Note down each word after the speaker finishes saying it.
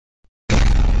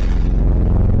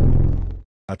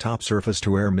A top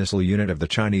surface-to-air missile unit of the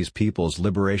Chinese People's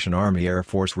Liberation Army Air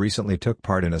Force recently took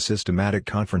part in a systematic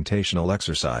confrontational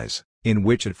exercise, in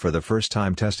which it for the first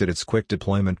time tested its quick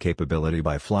deployment capability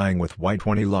by flying with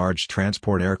Y-20 large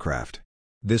transport aircraft.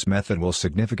 This method will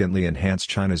significantly enhance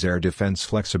China's air defense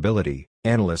flexibility,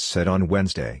 analysts said on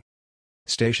Wednesday.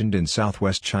 Stationed in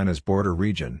southwest China's border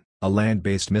region, a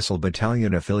land-based missile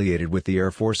battalion affiliated with the Air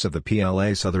Force of the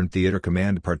PLA Southern Theater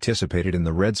Command participated in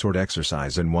the Red Sword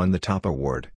exercise and won the top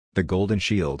award, the Golden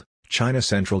Shield, China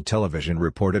Central Television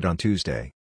reported on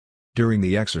Tuesday. During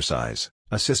the exercise,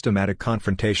 a systematic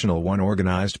confrontational one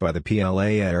organized by the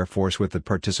PLA Air Force with the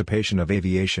participation of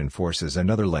aviation forces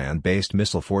and other land-based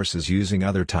missile forces using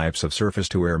other types of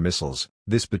surface-to-air missiles,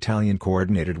 this battalion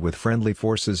coordinated with friendly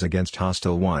forces against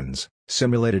hostile ones,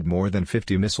 simulated more than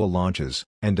 50 missile launches,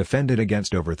 and defended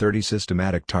against over 30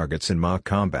 systematic targets in mock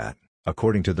combat,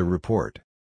 according to the report.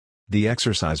 The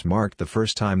exercise marked the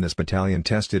first time this battalion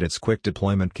tested its quick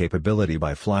deployment capability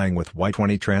by flying with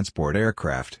Y-20 transport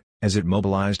aircraft, as it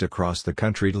mobilized across the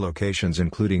country to locations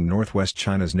including northwest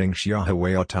China's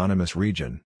Ningxia-Hubei Autonomous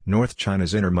Region, North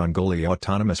China's Inner Mongolia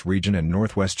Autonomous Region and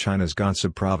northwest China's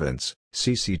Gansu Province,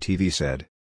 CCTV said.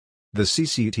 The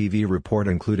CCTV report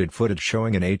included footage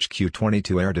showing an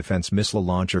HQ-22 air defense missile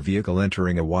launcher vehicle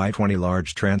entering a Y-20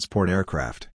 large transport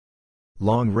aircraft.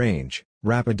 Long-range,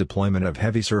 rapid deployment of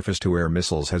heavy surface-to-air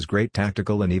missiles has great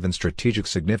tactical and even strategic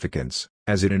significance,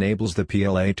 as it enables the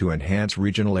PLA to enhance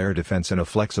regional air defense in a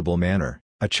flexible manner,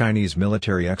 a Chinese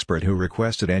military expert who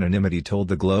requested anonymity told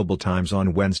the Global Times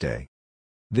on Wednesday.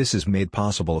 This is made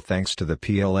possible thanks to the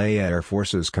PLA Air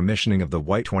Force's commissioning of the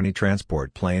Y-20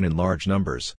 transport plane in large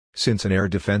numbers, since an air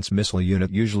defense missile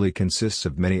unit usually consists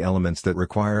of many elements that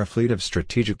require a fleet of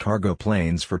strategic cargo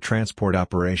planes for transport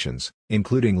operations,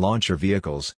 including launcher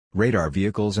vehicles, radar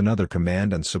vehicles and other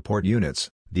command and support units,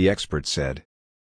 the expert said.